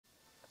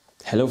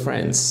Hello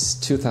friends,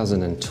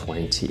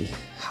 2020.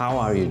 How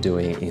are you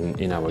doing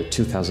in our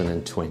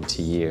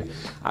 2020 year?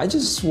 I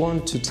just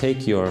want to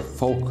take your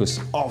focus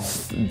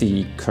off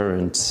the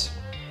current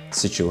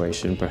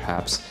situation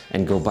perhaps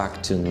and go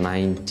back to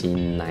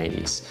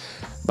 1990s.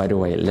 By the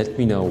way, let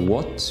me know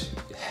what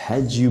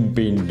had you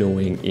been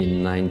doing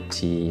in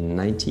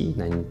 1990,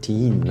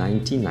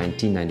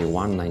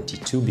 1991,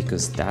 92,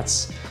 because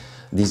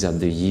these are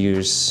the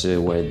years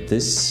where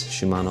this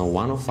Shimano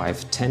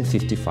 105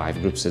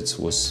 1055 group sets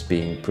was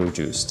being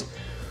produced.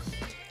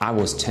 I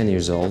was 10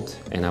 years old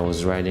and I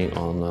was riding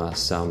on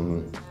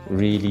some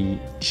really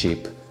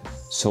cheap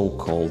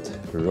so-called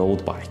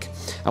road bike.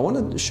 I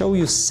want to show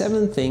you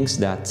 7 things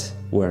that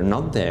were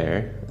not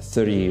there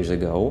 30 years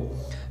ago,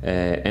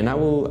 and I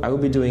will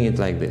be doing it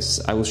like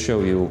this. I will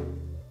show you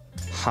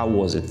how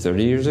was it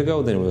 30 years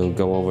ago, then we'll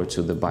go over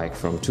to the bike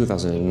from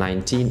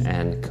 2019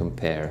 and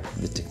compare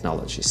the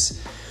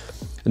technologies.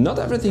 Not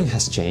everything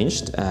has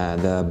changed,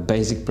 the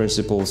basic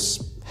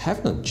principles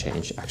have not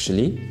changed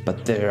actually,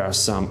 but there are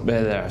some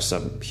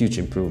huge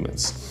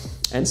improvements.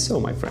 And so,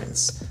 my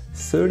friends,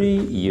 30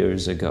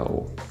 years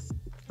ago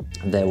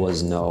there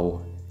was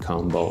no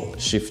combo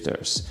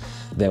shifters.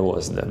 There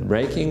was the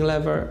braking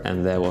lever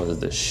and there was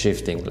the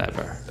shifting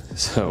lever.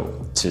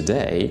 So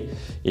today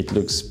it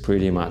looks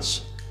pretty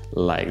much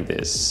like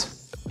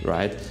this,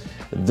 right?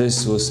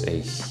 This was a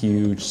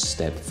huge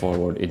step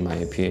forward in my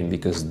opinion,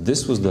 because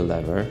this was the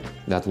lever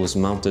that was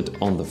mounted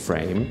on the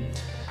frame,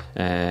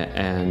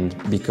 and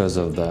because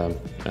of the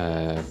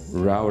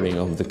routing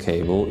of the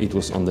cable, it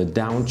was on the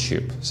down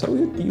tube. So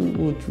you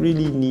would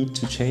really need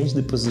to change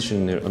the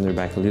position on your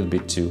bike a little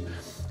bit to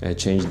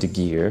change the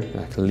gear,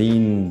 like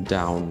lean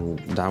down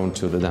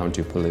to the down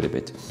tube a little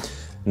bit.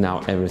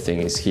 Now everything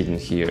is hidden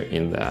here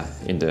in the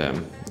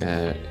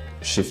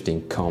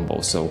shifting combo.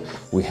 So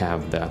we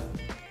have the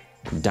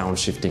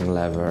downshifting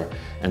lever,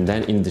 and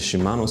then in the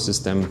Shimano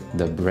system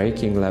the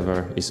braking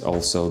lever is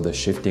also the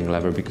shifting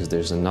lever, because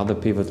there's another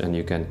pivot and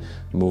you can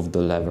move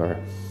the lever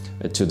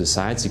to the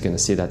sides. You can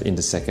see that in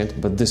the second,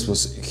 but this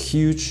was a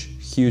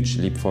huge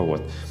leap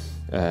forward.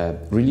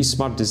 Really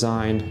smart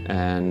design,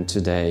 and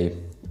today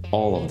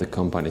all of the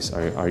companies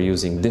are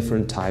using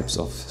different types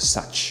of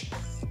such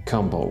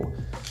combo.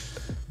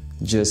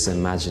 Just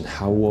imagine,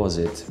 how was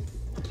it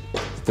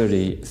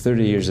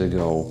 30 years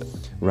ago,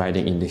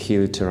 riding in the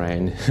hilly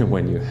terrain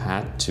when you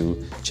had to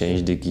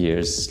change the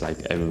gears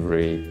like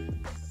every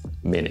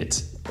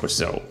minute or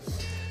so.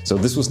 So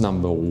this was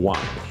number 1.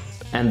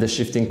 And the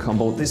shifting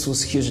combo, this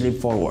was hugely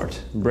forward.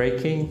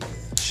 Braking,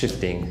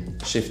 shifting,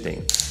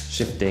 shifting,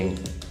 shifting,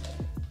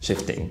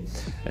 shifting.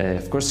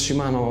 Of course,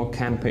 Shimano,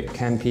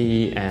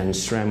 Campi and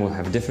SRAM will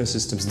have different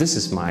systems. This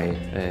is my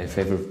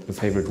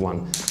favorite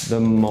one, the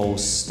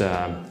most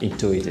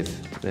intuitive,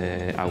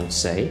 I would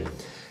say.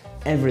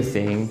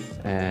 Everything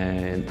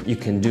you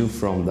can do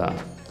from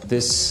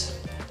this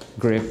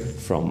grip,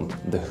 from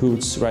the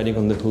hoods, riding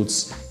on the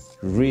hoods,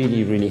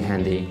 really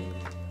handy,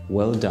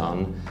 well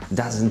done.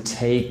 Doesn't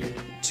take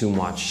too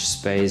much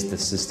space, the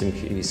system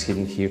is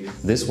hidden here.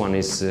 This one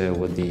is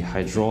with the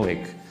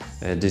hydraulic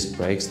disc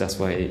brakes, that's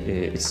why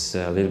it's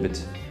a little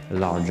bit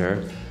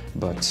larger,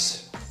 but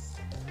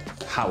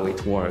how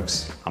it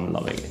works, I'm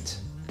loving it.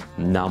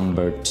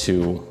 Number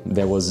 2,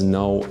 there was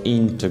no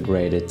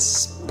integrated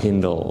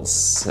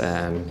spindles,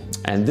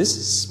 and this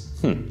is,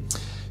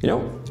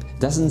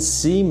 doesn't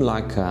seem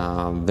like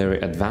a very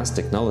advanced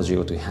technology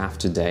what we have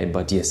today,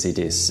 but yes it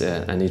is,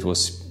 and it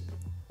was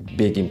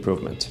big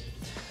improvement.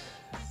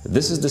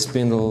 This is the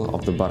spindle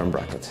of the bottom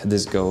bracket.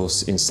 This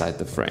goes inside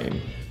the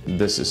frame.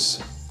 This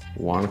is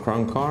one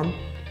crank arm,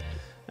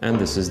 and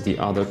this is the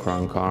other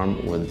crank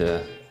arm with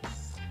the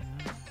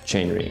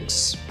chain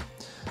rings.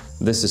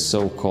 This is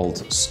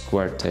so-called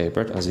square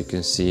tapered. As you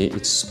can see,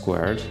 it's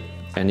squared,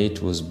 and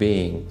it was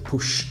being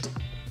pushed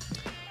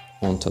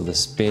onto the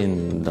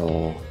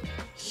spindle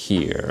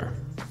here.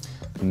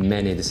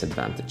 Many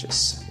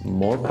disadvantages.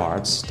 More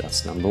parts,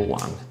 that's number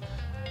 1.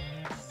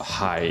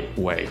 High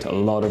weight, a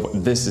lot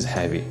of... This is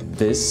heavy.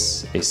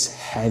 This is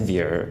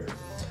heavier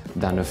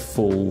than a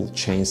full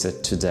chain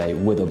set today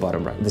with a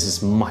bottom bracket. This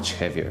is much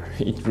heavier.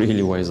 It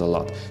really weighs a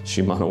lot.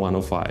 Shimano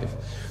 105.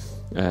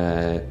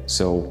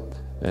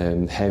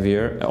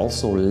 Heavier,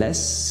 also less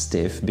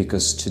stiff,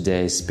 because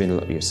today's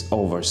spindle is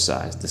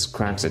oversized. This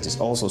crankset is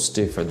also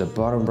stiffer, the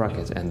bottom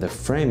bracket and the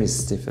frame is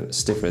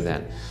stiffer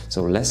then,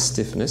 so less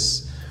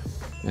stiffness,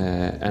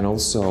 and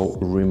also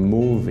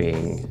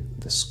removing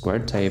the square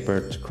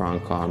tapered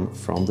crank arm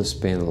from the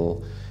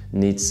spindle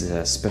needs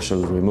a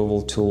special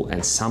removal tool,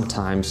 and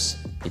sometimes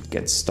it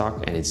gets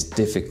stuck and it's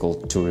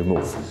difficult to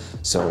remove.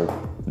 So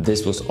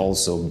this was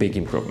also a big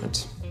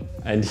improvement.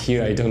 And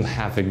here I don't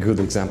have a good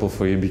example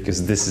for you,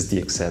 because this is the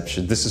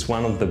exception. This is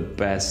one of the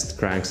best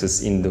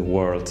cranksets in the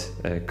world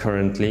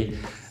currently,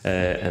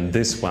 and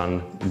this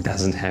one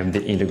doesn't have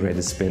the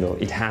integrated spindle.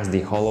 It has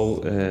the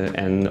hollow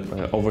and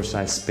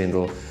oversized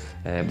spindle,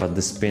 but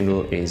the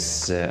spindle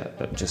is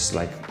just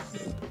like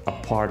a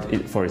part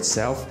for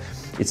itself.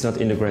 it's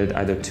not integrated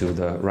either to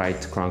the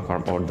right crank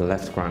arm or the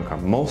left crank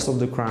arm. Most of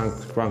the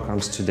crank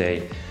arms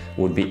today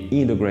would be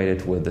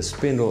integrated with the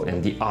spindle,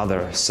 and the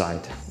other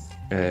side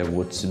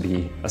would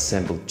be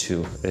assembled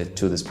to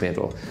the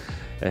spindle.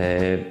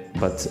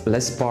 But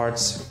less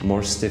parts,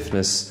 more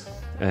stiffness,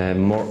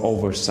 more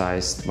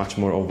oversized, much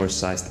more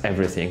oversized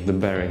everything, the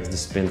bearings, the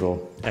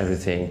spindle,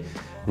 everything,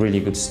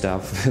 really good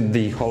stuff.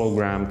 The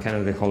hologram,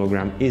 Canada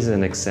hologram, is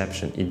an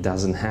exception. It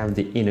doesn't have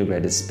the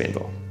integrated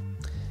spindle.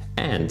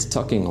 And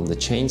talking on the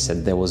chain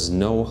set, there was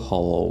no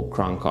hollow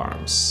crank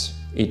arms.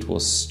 It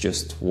was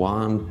just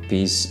one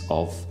piece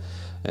of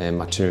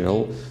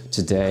material.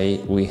 Today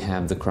we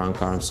have the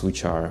crank arms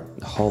which are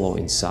hollow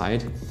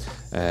inside,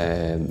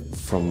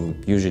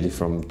 usually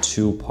from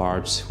two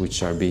parts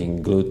which are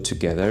being glued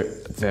together.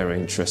 Very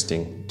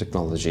interesting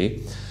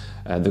technology.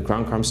 The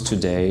crank arms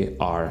today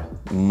are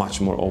much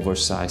more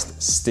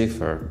oversized,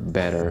 stiffer,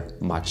 better,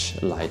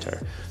 much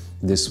lighter.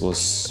 This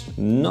was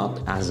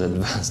not as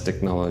advanced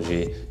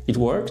technology. It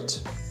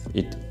worked.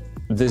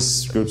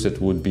 This group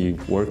set would be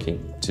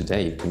working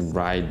today. You can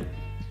ride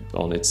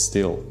on it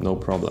still, no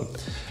problem.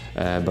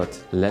 But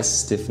less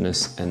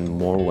stiffness and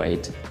more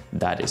weight,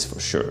 that is for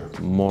sure.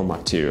 More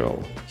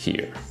material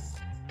here.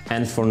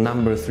 And for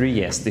number 3,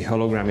 yes, the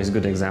hologram is a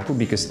good example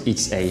because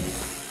it's a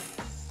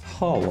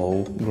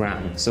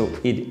hologram, so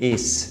it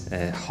is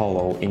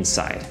hollow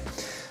inside.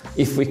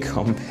 If we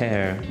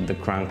compare the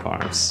crank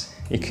arms,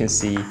 you can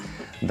see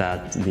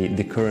that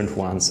the current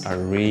ones are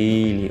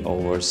really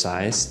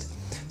oversized,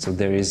 so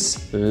there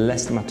is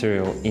less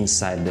material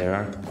inside. There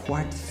are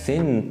quite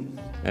thin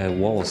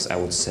walls, I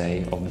would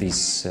say, of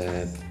these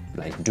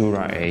like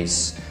Dura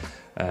Ace,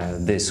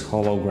 this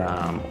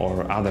hologram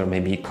or other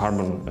maybe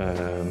carbon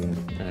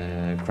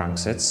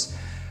cranksets,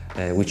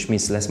 which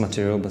means less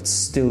material, but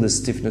still the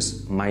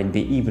stiffness might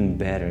be even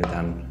better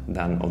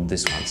than of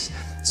these ones.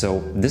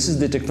 So this is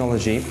the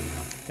technology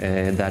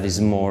that is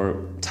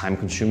more time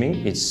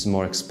consuming, it's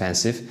more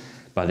expensive,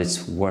 but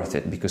it's worth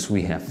it because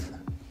we have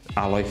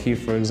alloy here,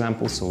 for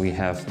example, so we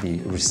have the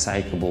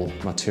recyclable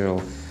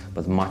material,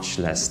 but much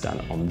less than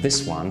on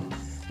this one,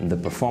 and the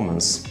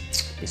performance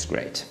is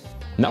great.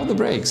 Now the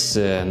brakes.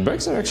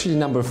 Brakes are actually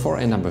number 4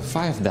 and number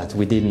 5 that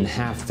we didn't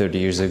have 30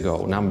 years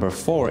ago. Number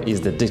 4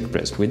 is the disc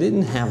brakes. We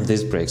didn't have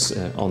disc brakes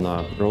on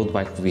a road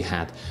bike. We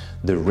had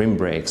the rim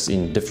brakes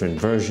in different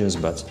versions,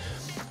 but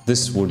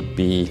this would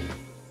be,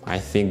 I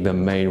think, the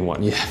main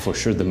one. Yeah, for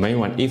sure the main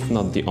one, if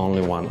not the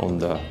only one on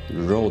the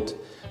road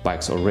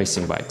bikes or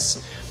racing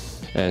bikes.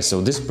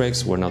 So disc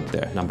brakes were not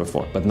there, number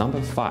 4. But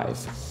number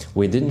 5,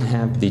 we didn't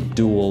have the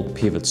dual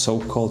pivot,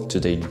 so-called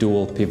today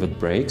dual pivot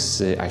brakes.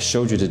 I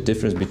showed you the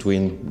difference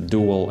between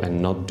dual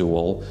and not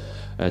dual.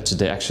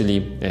 Today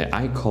actually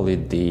I call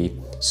it the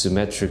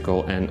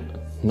symmetrical and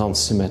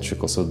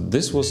non-symmetrical. So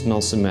this was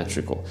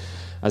non-symmetrical.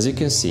 As you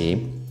can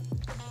see,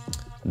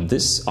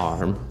 this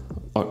arm,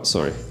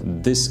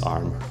 this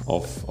arm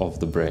of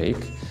the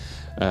brake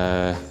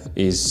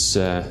is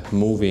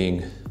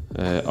moving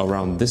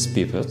around this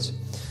pivot,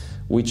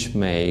 which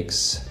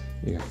makes,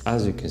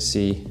 as you can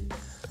see,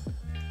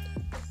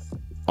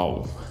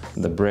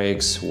 the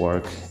brakes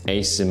work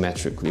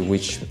asymmetrically,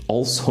 which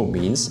also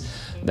means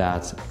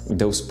that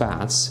those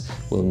pads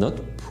will not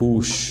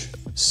push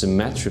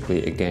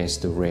symmetrically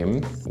against the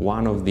rim.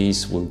 One of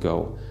these will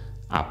go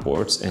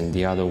upwards and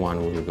the other one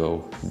will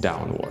go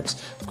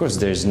downwards. Of course,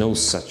 there's no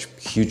such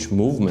huge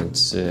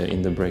movement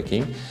in the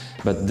braking,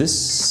 but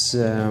this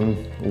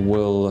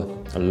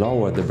will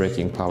lower the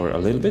braking power a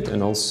little bit,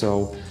 and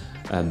also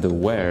the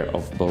wear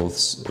of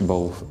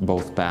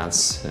both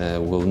pads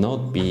will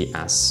not be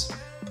as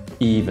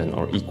even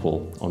or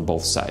equal on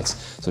both sides.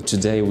 So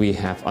today we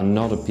have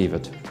another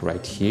pivot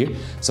right here.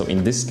 So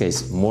in this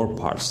case, more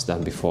parts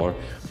than before,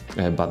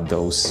 but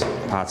those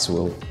parts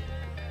will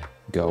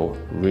go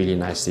really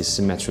nicely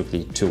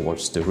symmetrically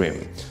towards the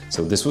rim.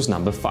 So this was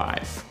number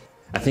 5.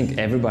 I think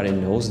everybody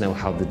knows now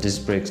how the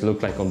disc brakes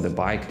look like on the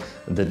bike.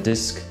 The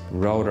disc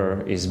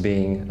rotor is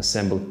being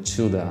assembled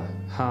to the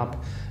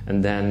hub,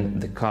 and then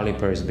the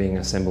caliper is being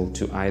assembled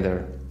to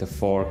either the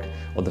fork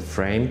or the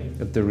frame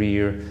at the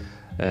rear.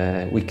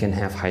 We can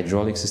have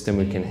hydraulic system,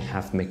 we can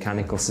have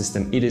mechanical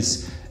system. It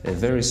is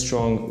very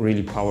strong,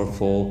 really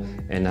powerful,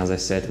 and as I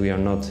said, we are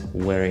not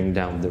wearing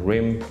down the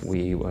rim,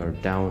 we wear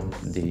down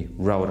the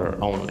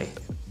rotor only.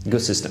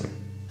 Good system.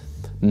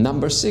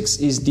 Number 6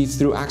 is the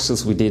through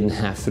axles. We didn't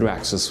have through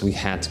axles, we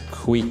had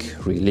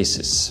quick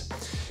releases.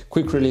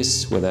 Quick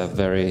release with a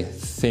very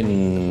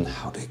thin,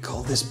 how do you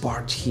call this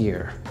part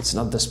here? It's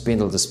not the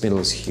spindle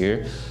is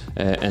here,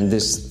 and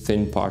this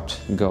thin part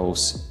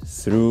goes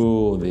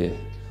through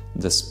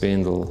the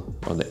spindle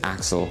or the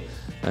axle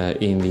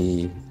in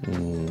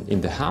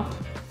the hub,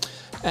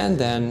 and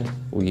then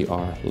we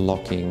are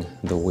locking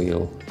the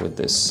wheel with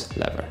this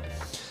lever.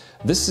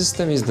 This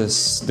system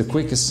is the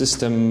quickest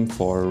system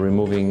for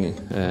removing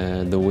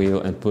the wheel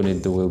and putting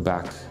the wheel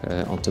back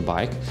onto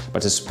bike,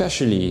 but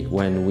especially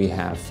when we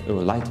have a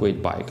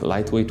lightweight bike,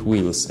 lightweight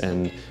wheels,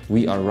 and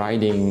we are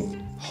riding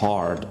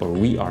hard or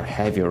we are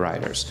heavier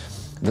riders.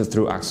 The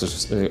through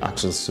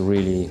axles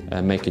really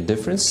make a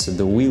difference.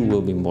 The wheel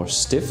will be more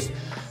stiff.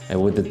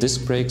 With the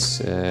disc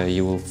brakes,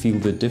 you will feel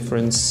the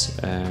difference.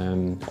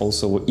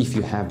 Also, if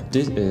you have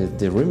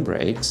the rim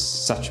brakes,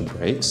 such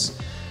brakes,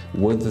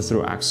 with the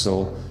through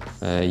axle,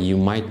 you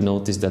might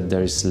notice that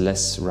there is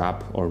less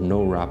wrap or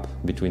no wrap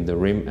between the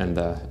rim and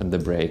the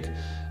brake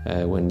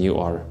when you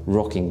are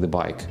rocking the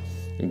bike,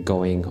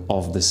 going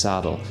off the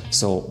saddle.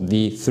 So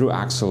the through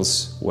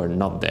axles were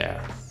not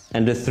there.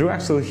 And the through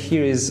axle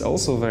here is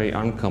also very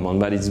uncommon,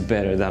 but it's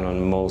better than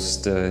on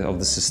most of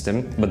the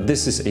system. But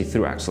this is a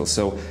through axle,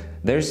 so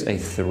there's a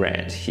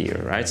thread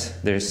here, right?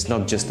 There's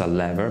not just a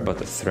lever, but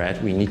a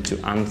thread. We need to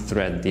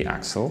unthread the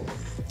axle.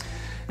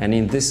 And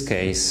in this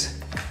case,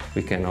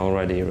 we can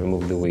already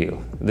remove the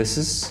wheel. This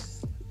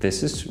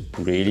is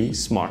really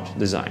smart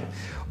design.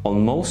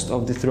 On most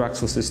of the through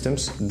axle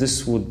systems,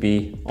 this would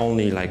be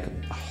only like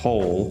a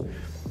hole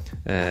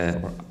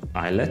or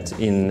eyelet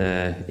in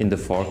the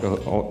fork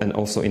and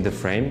also in the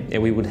frame,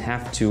 and we would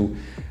have to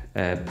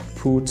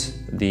put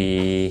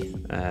the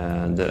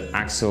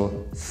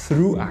axle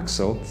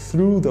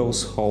through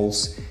those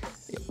holes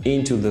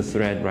into the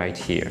thread right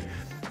here.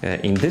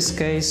 In this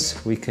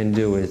case, we can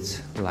do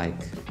it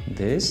like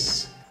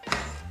this.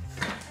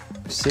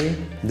 See,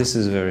 this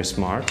is very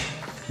smart,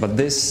 but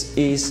this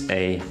is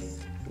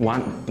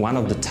one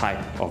of the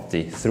type of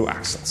the through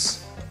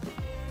axles,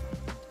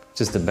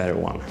 just a better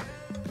one.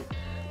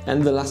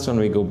 And the last one,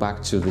 we go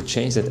back to the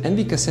chainset and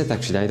the cassette.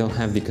 Actually, I don't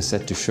have the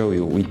cassette to show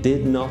you. We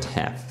did not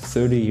have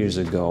 30 years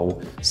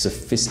ago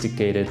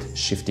sophisticated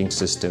shifting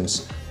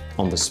systems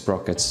on the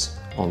sprockets,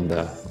 on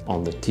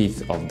the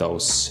teeth of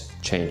those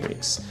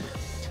chainrings.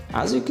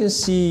 As you can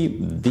see,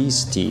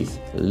 these teeth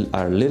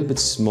are a little bit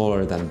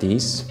smaller than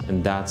these,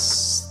 and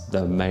that's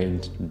the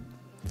main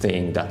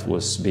thing that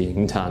was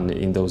being done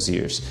in those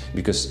years,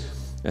 because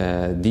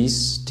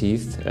these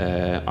teeth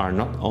are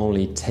not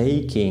only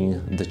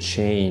taking the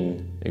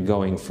chain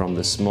going from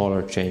the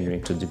smaller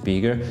chainring to the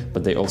bigger,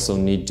 but they also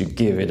need to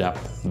give it up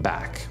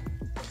back.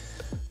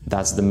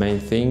 That's the main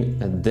thing.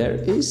 There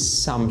is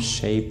some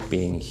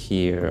shaping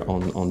here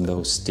on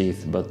those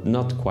teeth, but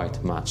not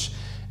quite much.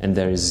 And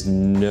there is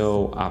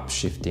no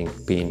upshifting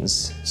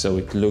pins, so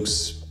it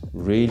looks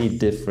really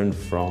different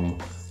from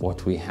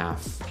what we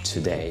have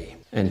today.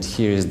 And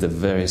here is the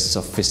very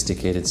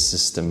sophisticated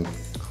system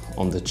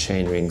on the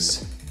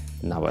chainrings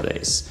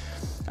nowadays.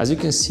 As you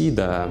can see,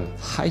 the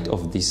height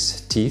of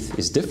these teeth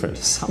is different.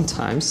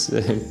 Sometimes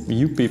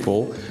you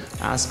people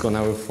ask on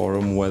our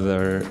forum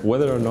whether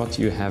or not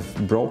you have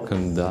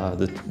broken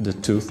the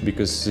tooth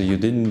because you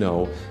didn't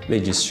know.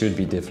 They just should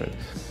be different.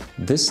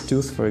 This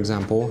tooth, for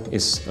example,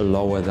 is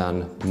lower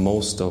than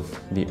most of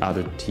the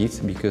other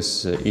teeth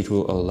because it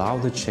will allow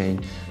the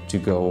chain to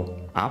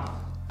go up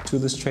to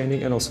this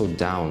chainring and also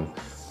down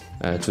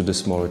to the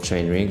smaller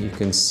chainring. You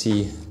can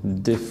see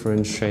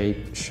different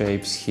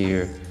shapes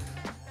here.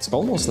 It's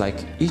almost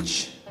like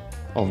each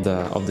of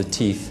the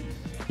teeth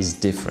is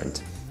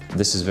different.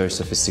 This is very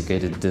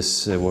sophisticated.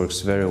 This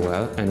works very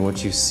well. And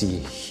what you see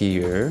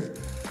here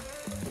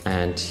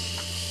and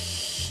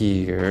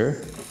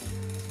here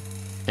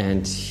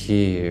and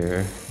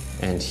here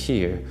and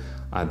here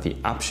are the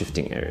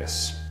upshifting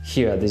areas.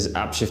 Here are these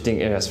upshifting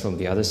areas from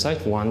the other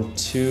side. 1,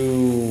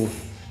 2,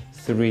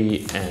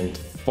 3, and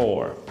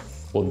 4.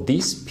 What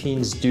these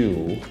pins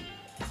do,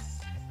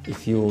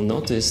 if you will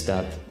notice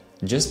that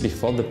just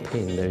before the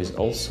pin there is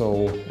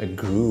also a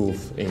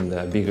groove in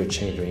the bigger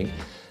chainring,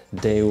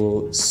 they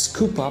will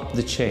scoop up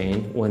the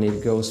chain when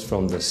it goes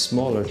from the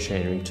smaller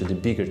chainring to the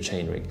bigger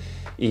chainring.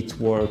 It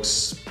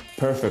works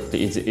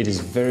perfectly. It is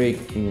very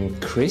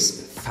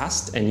crisp,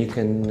 fast, and you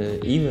can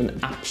even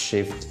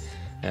upshift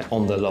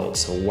on the load.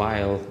 So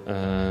while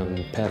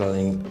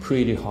pedaling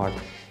pretty hard,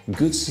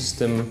 good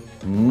system.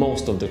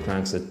 Most of the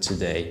cranksets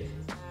today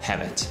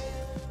have it.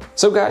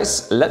 So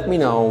guys, let me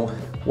know,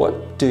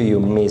 what do you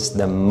miss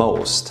the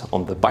most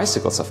on the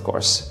bicycles, of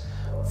course,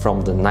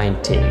 from the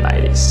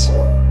 1990s?